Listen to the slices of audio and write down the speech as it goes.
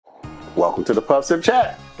Welcome to the Puff Sip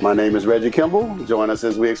Chat. My name is Reggie Kimball. Join us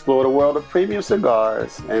as we explore the world of premium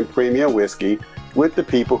cigars and premium whiskey with the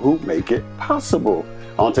people who make it possible.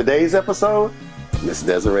 On today's episode, Miss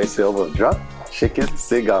Desiree Silva of Drunk Chicken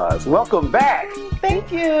Cigars. Welcome back.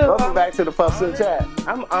 Thank you. Welcome back to the Puff Sip Chat.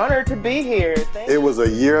 I'm honored to be here. It was a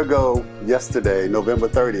year ago yesterday, November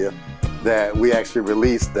 30th, that we actually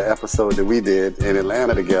released the episode that we did in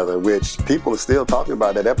Atlanta together, which people are still talking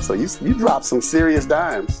about that episode. You dropped some serious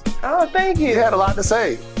dimes. Oh, thank you. You had a lot to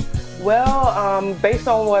say. Well, based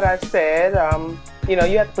on what I've said, you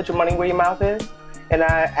have to put your money where your mouth is. And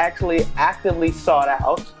I actually actively sought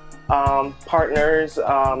out partners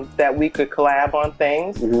that we could collab on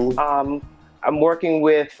things. Mm-hmm. I'm working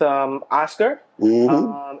with Oscar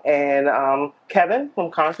and Kevin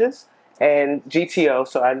from Conscious. And GTO,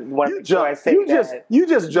 so I want to make sure I say that. You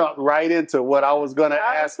just jumped right into what I was going to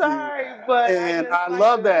ask you. But I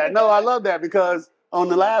love that. No, I love that because on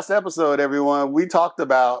the last episode, everyone, we talked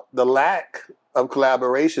about the lack of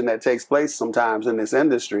collaboration that takes place sometimes in this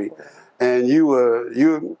industry. And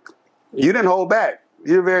you didn't hold back.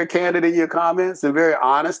 You're very candid in your comments and very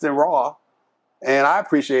honest and raw. And I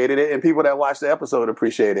appreciated it. And people that watched the episode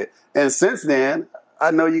appreciate it. And since then,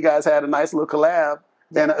 I know you guys had a nice little collab.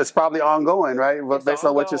 And it's probably ongoing, right? Based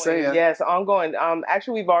on what you're saying. Yes, ongoing.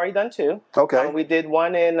 Actually, we've already done two. Okay. We did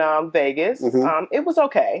one in Vegas. Mm-hmm. It was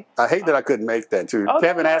okay. I hate that I couldn't make that, too. Oh,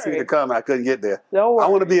 Kevin asked me to come, and I couldn't get there. No worries. I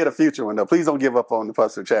want to be at a future one, though. Please don't give up on the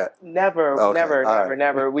Puff Sip Chat. Never.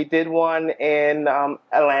 We did one in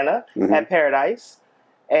Atlanta at Paradise.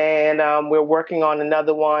 And we're working on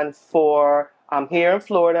another one for here in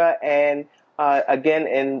Florida and again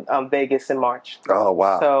in Vegas in March. Oh,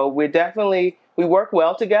 wow. So we work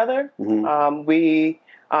well together. Mm-hmm. We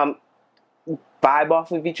vibe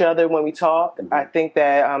off of each other when we talk. Mm-hmm. I think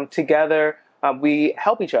that together we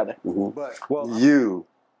help each other. Mm-hmm. But you,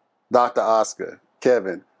 Dr. Oscar,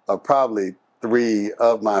 Kevin, are probably three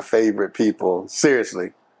of my favorite people,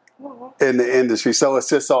 seriously, in the industry. So it's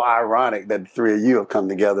just so ironic that the three of you have come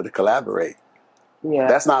together to collaborate. Yeah,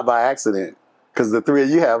 that's not by accident because the three of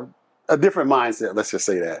you have a different mindset. Let's just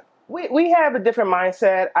say that. We have a different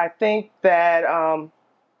mindset. I think that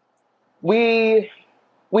we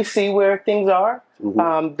see where things are.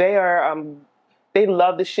 Mm-hmm. They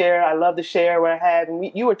love to share. I love to share what I have. And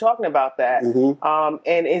you were talking about that. Mm-hmm.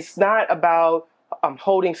 And it's not about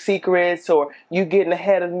holding secrets or you getting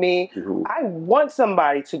ahead of me. Mm-hmm. I want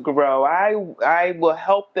somebody to grow. I will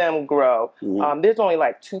help them grow. Mm-hmm. There's only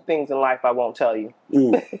like two things in life I won't tell you.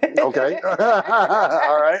 Okay.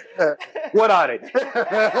 All right. What are they?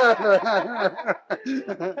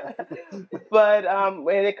 But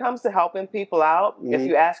when it comes to helping people out, if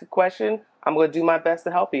you ask a question, I'm going to do my best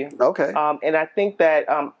to help you. Okay. And I think that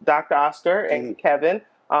Dr. Oscar and Kevin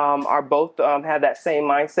are both have that same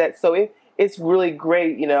mindset. So it's really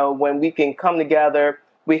great, when we can come together,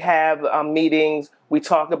 we have meetings, we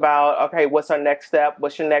talk about, okay, what's our next step?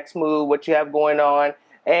 What's your next move? What you have going on?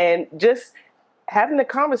 And just having a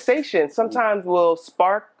conversation sometimes will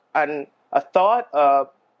spark a thought of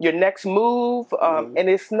your next move. And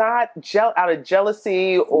it's not out of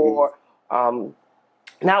jealousy or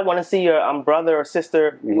not want to see your brother or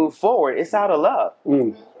sister move forward. It's out of love.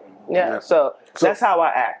 Yeah, so that's how I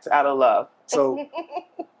act, out of love. So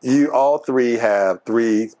you all three have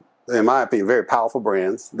three, in my opinion, very powerful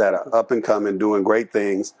brands that are up and coming, doing great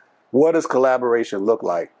things. What does collaboration look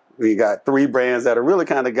like? We got three brands that are really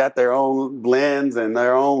kind of got their own blends and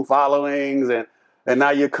their own followings, and now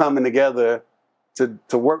you're coming together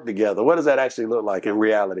to work together. What does that actually look like in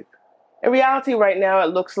reality? In reality, right now, it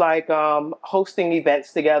looks like hosting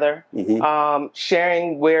events together,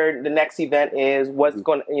 sharing where the next event is,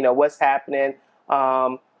 what's happening.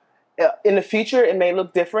 In the future, it may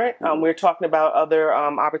look different. We're talking about other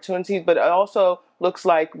opportunities, but it also looks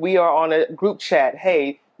like we are on a group chat.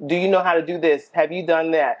 Hey, do you know how to do this? Have you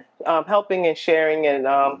done that? Helping and sharing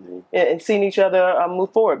and seeing each other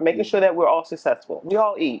move forward, making sure that we're all successful. We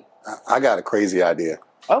all eat. I got a crazy idea.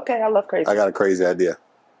 Okay, I love crazy. I got a crazy idea.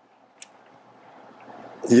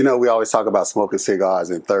 We always talk about smoking cigars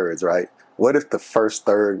in thirds, right? What if the first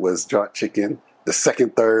third was Drunk Chicken, the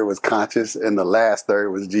second third was Conscious, and the last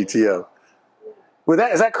third was GTO?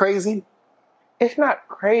 Is that crazy? It's not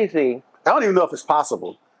crazy. I don't even know if it's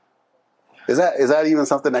possible. Is that even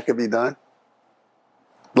something that could be done?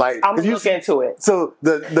 Like, I'm looking into it. So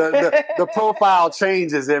the profile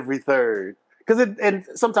changes every third. Because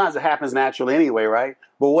sometimes it happens naturally anyway, right?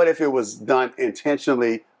 But what if it was done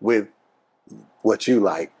intentionally with what you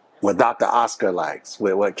like, what Dr. Oscar likes,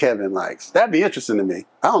 with what Kevin likes? That'd be interesting to me.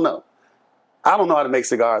 I don't know. I don't know how to make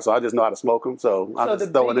cigars, so I just know how to smoke them. So I'm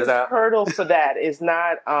just throwing this out. The hurdle for that is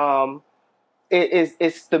not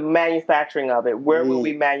it's the manufacturing of it. Where will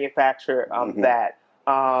we manufacture that?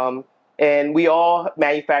 And we all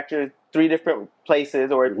manufacture 3 different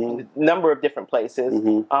places or a number of different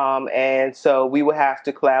places. And so we would have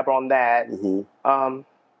to collab on that.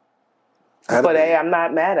 But hey, I'm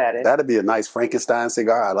not mad at it. That'd be a nice Frankenstein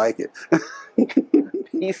cigar. I like it.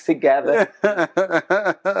 Piece together.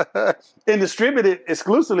 And distributed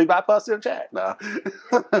exclusively by Pussy of Chat. No.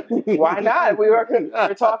 Why not?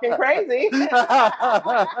 We're talking crazy. That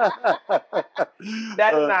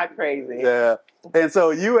is not crazy. Yeah. And so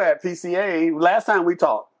you at PCA, last time we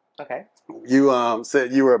talked. Okay. You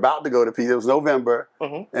said you were about to go to PCA. It was November,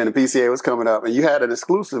 and the PCA was coming up, and you had an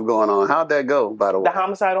exclusive going on. How'd that go, by the way? The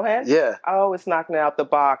homicidal hand? Yeah. Oh, it's knocking out the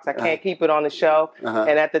box. I can't keep it on the shelf.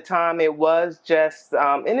 And at the time, it was just,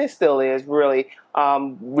 and it still is really,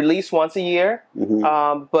 released once a year.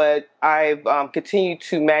 But I've continued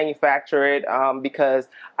to manufacture it because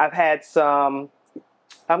I've had some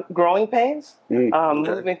growing pains,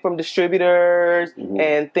 moving from distributors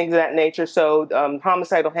and things of that nature. So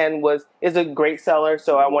Homicidal Hen is a great seller,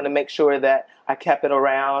 so I want to make sure that I kept it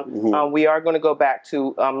around. We are going to go back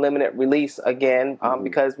to limited release again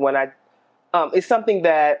because when it's something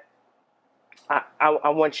that I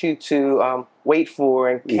want you to wait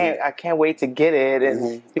for, and I can't wait to get it,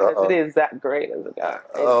 and because it is that great as a guy.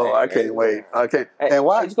 I can't wait. I can't. And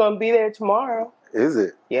why? It's going to be there tomorrow. Is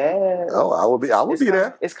it? Yeah. Oh, I will be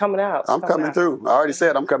there. It's coming out. I'm coming through. I already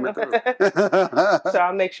said I'm coming through. So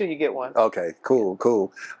I'll make sure you get one. Okay,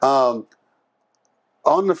 cool. On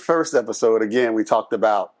the first episode, again, we talked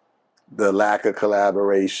about the lack of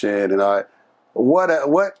collaboration and all.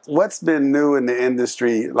 What's been new in the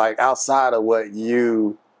industry, like outside of what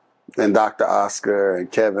you and Dr. Oscar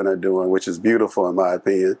and Kevin are doing, which is beautiful in my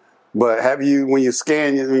opinion. But have you, when you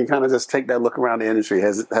scan, you kind of just take that look around the industry.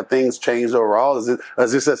 Have things changed overall? Is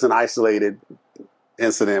this just an isolated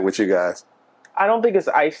incident with you guys? I don't think it's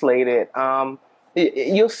isolated.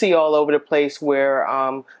 You'll see all over the place where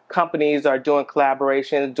companies are doing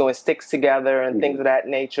collaborations, doing sticks together and things of that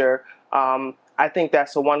nature. I think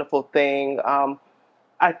that's a wonderful thing.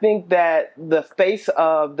 I think that the face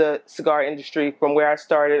of the cigar industry, from where I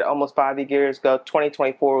started almost 5 years ago,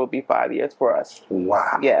 2024 will be 5 years for us.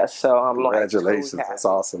 Wow. Yeah, so congratulations. That's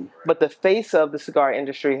awesome. But the face of the cigar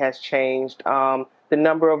industry has changed. The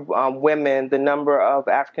number of women, the number of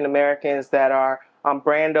African Americans that are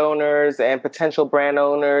brand owners and potential brand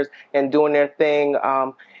owners and doing their thing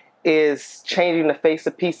is changing the face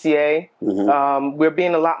of PCA. We're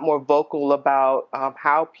being a lot more vocal about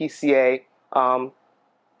how PCA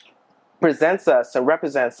presents us and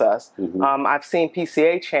represents us. I've seen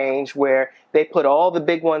PCA change where they put all the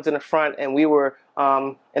big ones in the front and we were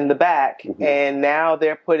in the back, and now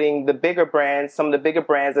they're putting the bigger brands, some of the bigger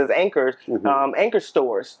brands as anchors, anchor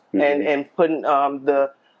stores, and putting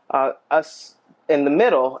us in the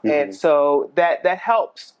middle, and so that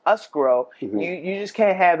helps us grow. You just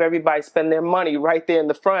can't have everybody spend their money right there in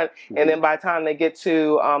the front, and then by the time they get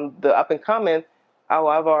to the up and coming, oh,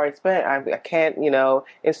 I've already spent. I can't,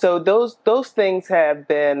 And so those things have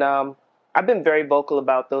been. I've been very vocal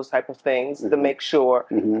about those type of things to make sure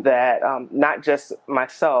that not just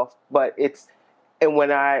myself, but and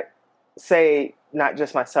when I say not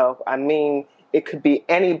just myself, I mean it could be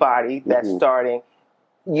anybody that's starting.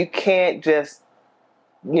 You can't just,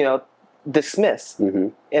 dismiss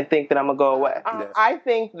and think that I'm going to go away. I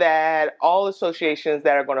think that all associations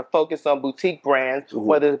that are going to focus on boutique brands,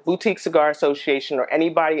 whether it's Boutique Cigar Association or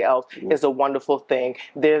anybody else, is a wonderful thing.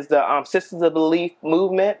 There's the Sisters of the Leaf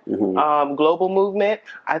movement, global movement.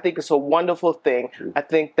 I think it's a wonderful thing. I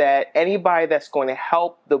think that anybody that's going to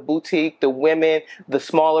help the boutique, the women, the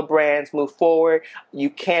smaller brands move forward,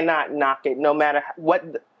 you cannot knock it, no matter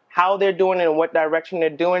how they're doing it and what direction they're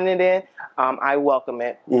doing it in. I welcome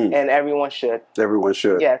it, and everyone should. Everyone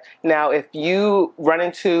should. Yes. Now, if you run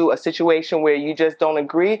into a situation where you just don't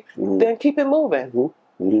agree, then keep it moving.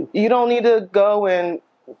 You don't need to go and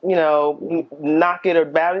knock it or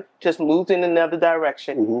bat it. Just move in another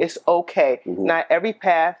direction. It's okay. Not every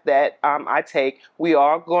path that I take, we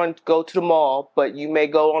are going to go to the mall, but you may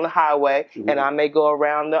go on the highway, and I may go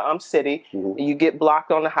around the city. You get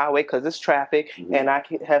blocked on the highway because it's traffic, and I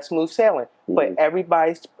can have smooth sailing. But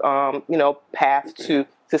everybody's path to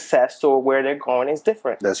success or where they're going is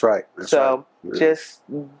different. That's right. Just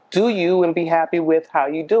do you and be happy with how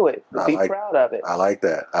you do it. Be proud of it. I like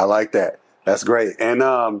that. That's great.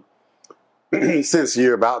 And since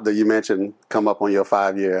you're you mentioned come up on your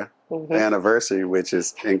 5-year anniversary, which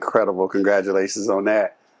is incredible. Congratulations on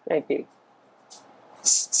that. Thank you.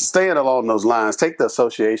 staying along those lines, take the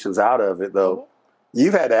associations out of it, though.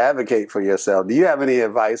 You've had to advocate for yourself. Do you have any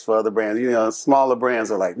advice for other brands? You know, smaller brands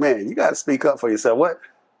are like, man, you got to speak up for yourself.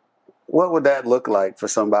 What would that look like for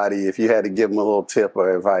somebody if you had to give them a little tip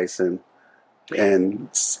or advice and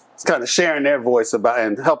kind of sharing their voice about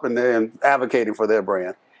and helping them and advocating for their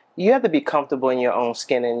brand? You have to be comfortable in your own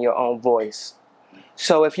skin and your own voice.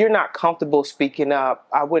 So if you're not comfortable speaking up,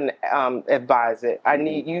 I wouldn't advise it.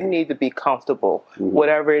 You need to be comfortable,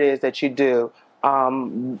 whatever it is that you do.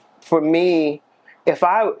 For me,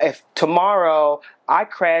 if tomorrow I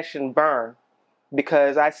crash and burn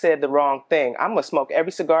because I said the wrong thing, I'm gonna smoke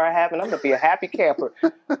every cigar I have, and I'm gonna be a happy camper.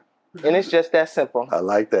 And it's just that simple. I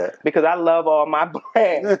like that. Because I love all my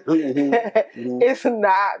brands. It's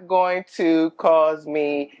not going to cause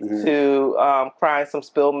me to cry some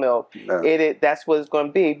spilled milk. No. That's what it's going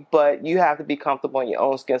to be. But you have to be comfortable in your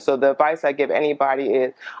own skin. So the advice I give anybody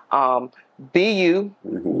is be you,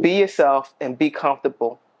 be yourself, and be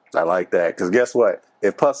comfortable. I like that. Because guess what?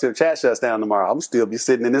 If Puff Sip Chat shuts down tomorrow, I'm still be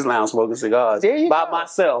sitting in this lounge smoking cigars by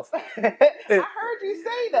myself. I heard you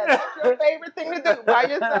say that. That's your favorite thing to do, by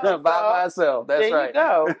yourself. By myself. That's right.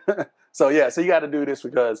 There you go. So you got to do this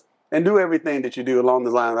and do everything that you do along the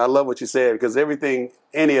line. I love what you said, because everything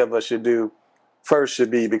any of us should do first should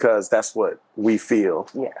be because that's what we feel.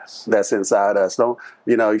 Yes. That's inside us. You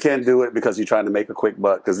can't do it because you're trying to make a quick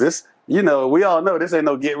buck. Because this, we all know this ain't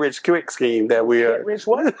no get rich quick scheme that we are. Get rich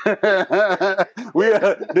what?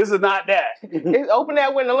 This is not that. Open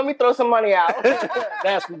that window. Let me throw some money out.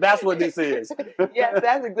 That's what this is. Yes,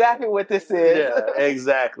 that's exactly what this is. Yeah,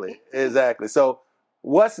 exactly. So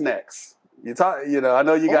what's next? I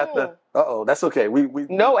know you got the. That's okay. We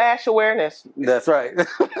no ash awareness. That's right.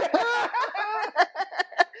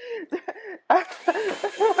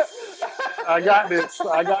 I got this.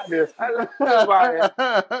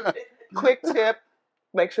 Quick tip: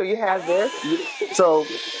 make sure you have this. So,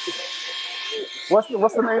 what's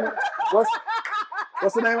the name?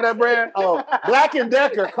 What's the name of that brand? Oh, Black &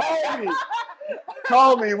 Decker.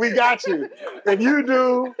 Call me. We got you. If you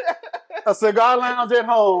do a cigar lounge at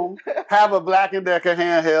home, have a Black & Decker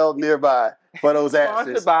handheld nearby for those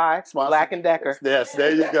asses. Sponsored by Black & Decker. Yes,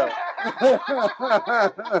 there you go.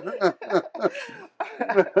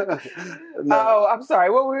 No. Oh, I'm sorry.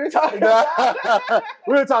 What were we talking about?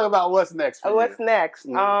 We were talking about what's next. What's next?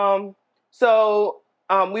 We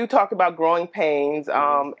talked about growing pains.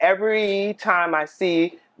 Every time I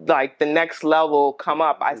see like the next level come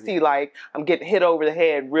up, I see like I'm getting hit over the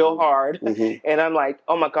head real hard, and I'm like,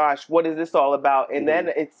 oh my gosh, what is this all about? And then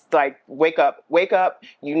it's like, wake up,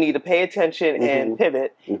 you need to pay attention and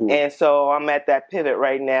pivot. And so I'm at that pivot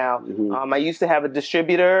right now. I used to have a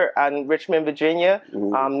distributor in Richmond, Virginia.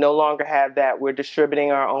 No longer have that. We're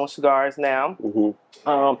distributing our own cigars now.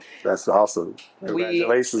 That's awesome.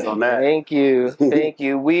 Congratulations on that. Thank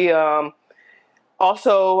you. We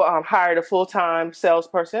also hired a full-time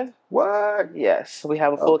salesperson. What? Yes, we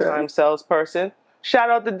have a full-time salesperson.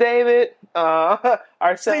 Shout out to David, our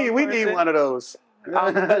salesperson. See, we need one of those. And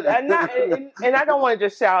I don't want to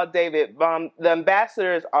just shout out David. The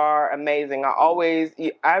ambassadors are amazing.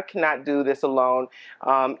 I cannot do this alone.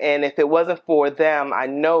 And if it wasn't for them, I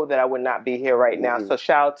know that I would not be here right now. So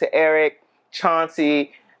shout out to Eric,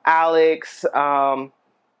 Chauncey, Alex,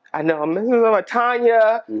 I know I'm missing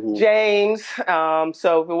Tanya, James.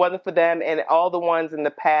 So if it wasn't for them and all the ones in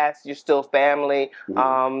the past, you're still family.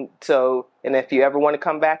 And if you ever want to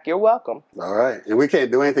come back, you're welcome. All right. And we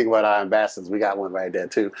can't do anything without our ambassadors. We got one right there,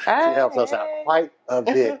 too. She helps us out quite a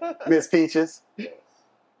bit. Miss Peaches.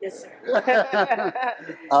 Yes, sir.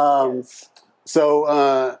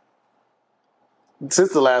 So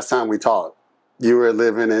since the last time we talked, you were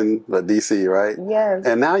living in D.C., right? Yes.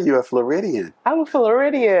 And now you're a Floridian. I'm a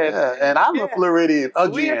Floridian. Yeah, and I'm a Floridian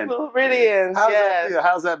again. We are Floridians,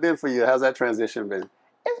 How's that been for you? How's that transition been?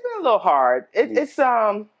 It's been a little hard. It's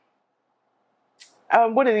what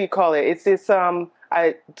do you call it? It's I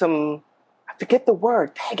forget the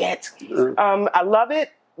word. Dang it. I love it,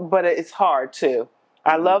 but it's hard too.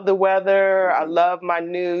 I love the weather. I love my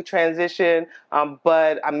new transition,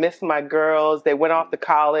 but I miss my girls. They went off to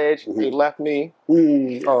college. They left me.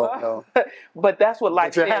 No. But that's what life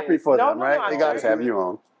is. But you're happy for them, right? They got to have you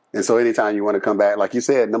on. And so anytime you want to come back, like you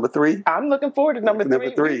said, number 3. I'm looking forward to number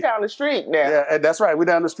 3. We're down the street now. Yeah, that's right. We're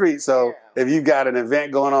down the street. So if you got an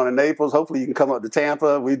event going on in Naples, hopefully you can come up to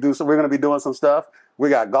Tampa. We're going to be doing some stuff. We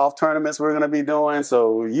got golf tournaments we're going to be doing.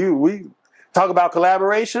 So we talk about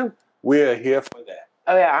collaboration. We're here for that.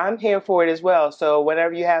 Oh, yeah, I'm here for it as well. So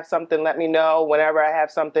whenever you have something, let me know. Whenever I have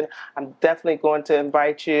something, I'm definitely going to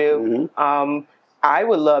invite you. I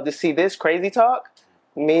would love to see this crazy talk.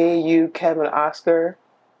 me, you, Kevin, Oscar,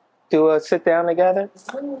 do a sit down together?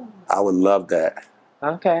 I would love that.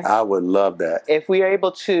 Okay. I would love that. If we are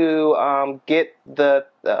able to get the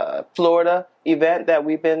Florida event that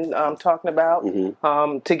we've been talking about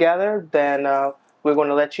together, then we're going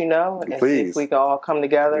to let you know and see if we can all come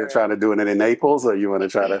together. You're trying to do it in Naples, or you want to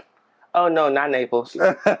try to? Oh no, not Naples.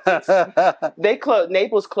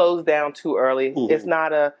 Naples closed down too early. It's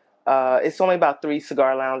not a. It's only about 3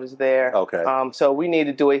 cigar lounges there. Okay. So we need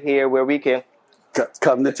to do it here where we can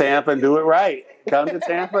come to Tampa and do it right. Come to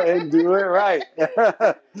Tampa and do it right.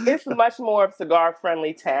 It's much more of cigar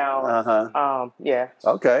friendly town. Yeah.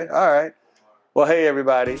 Okay. All right. Well, hey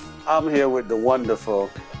everybody, I'm here with the wonderful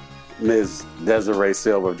Ms. Desiree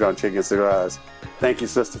Silva of Drunk Chicken Cigars. Thank you,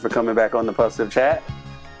 sister, for coming back on the Positive Chat.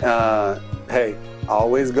 Hey,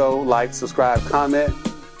 always go like, subscribe, comment.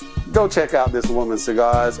 Go check out this woman's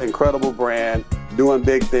cigars. Incredible brand, doing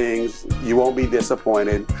big things. You won't be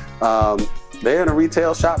disappointed. They're in a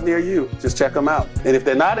retail shop near you. Just check them out. And if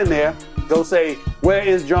they're not in there, go say, where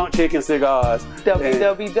is Drunk Chicken Cigars?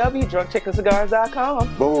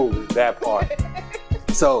 www.drunkchickencigars.com. Boom, that part.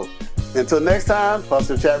 So, until next time,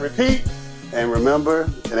 Positive Chat repeat. And remember,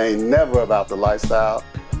 it ain't never about the lifestyle.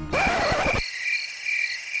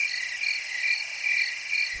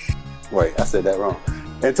 Wait, I said that wrong.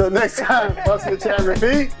 Until next time, Positive Chat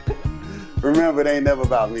repeat. Remember, it ain't never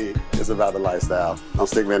about me. It's about the lifestyle. I'm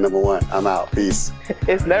Stickman #1. I'm out. Peace.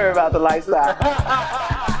 It's never about the lifestyle.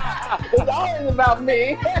 It's always about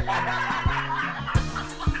me.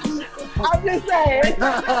 I'm just saying.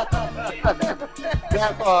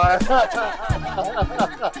 That part.